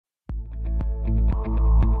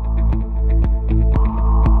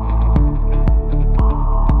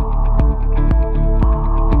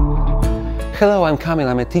Hello, I'm Kamil.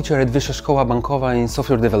 I'm a teacher at Wyższa Szkoła Bankowa in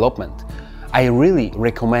software development. I really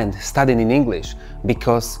recommend studying in English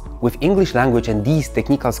because with English language and these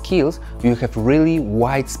technical skills, you have really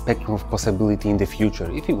wide spectrum of possibility in the future,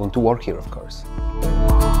 if you want to work here, of course.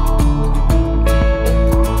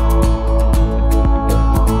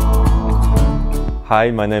 Hi,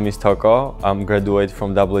 my name is Toko. I'm graduate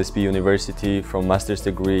from WSP University from master's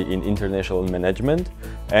degree in international management,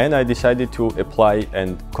 and I decided to apply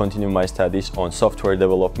and continue my studies on software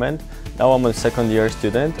development. Now I'm a second year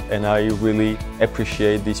student and I really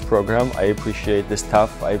appreciate this program. I appreciate the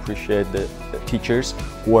staff, I appreciate the teachers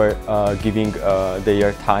who are giving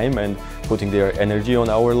their time and putting their energy on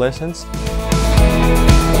our lessons.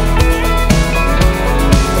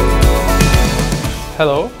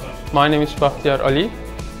 Hello. My name is Bahtiyar Ali.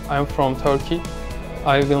 I'm from Turkey.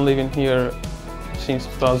 I've been living here since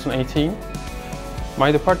 2018. My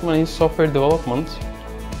department is software development.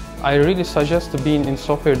 I really suggest being in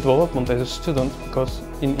software development as a student because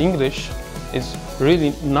in English it's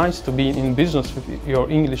really nice to be in business with your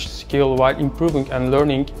English skill while improving and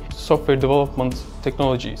learning software development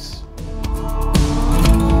technologies.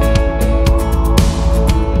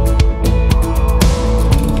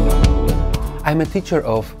 I'm a teacher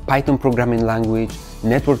of Python programming language,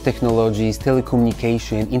 network technologies,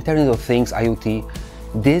 telecommunication, Internet of Things, IoT.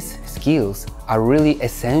 These skills are really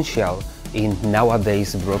essential in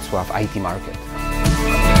nowadays Wrocław IT market.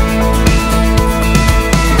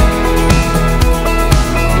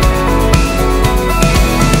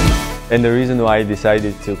 And the reason why I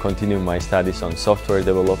decided to continue my studies on software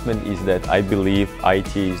development is that I believe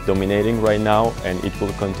IT is dominating right now and it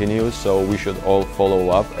will continue, so we should all follow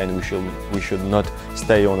up and we should not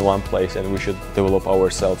stay on one place and we should develop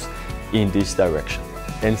ourselves in this direction.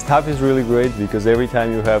 And staff is really great because every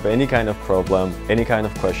time you have any kind of problem, any kind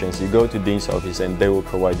of questions, you go to Dean's office and they will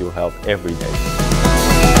provide you help every day.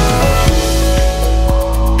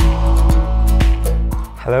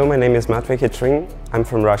 Hello, my name is Matvey Chytrin. I'm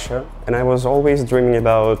from Russia and I was always dreaming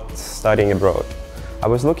about studying abroad. I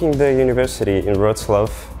was looking at the university in Wrocław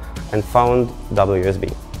and found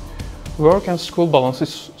WSB. Work and school balance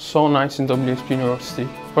is so nice in WSP University.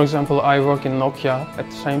 For example, I work in Nokia at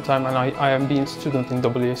the same time and I am being a student in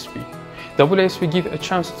WSP. WSP gives a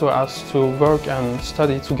chance to us to work and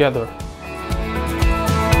study together.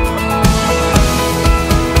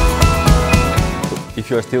 If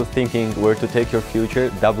you are still thinking where to take your future,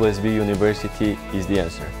 WSB University is the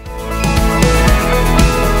answer.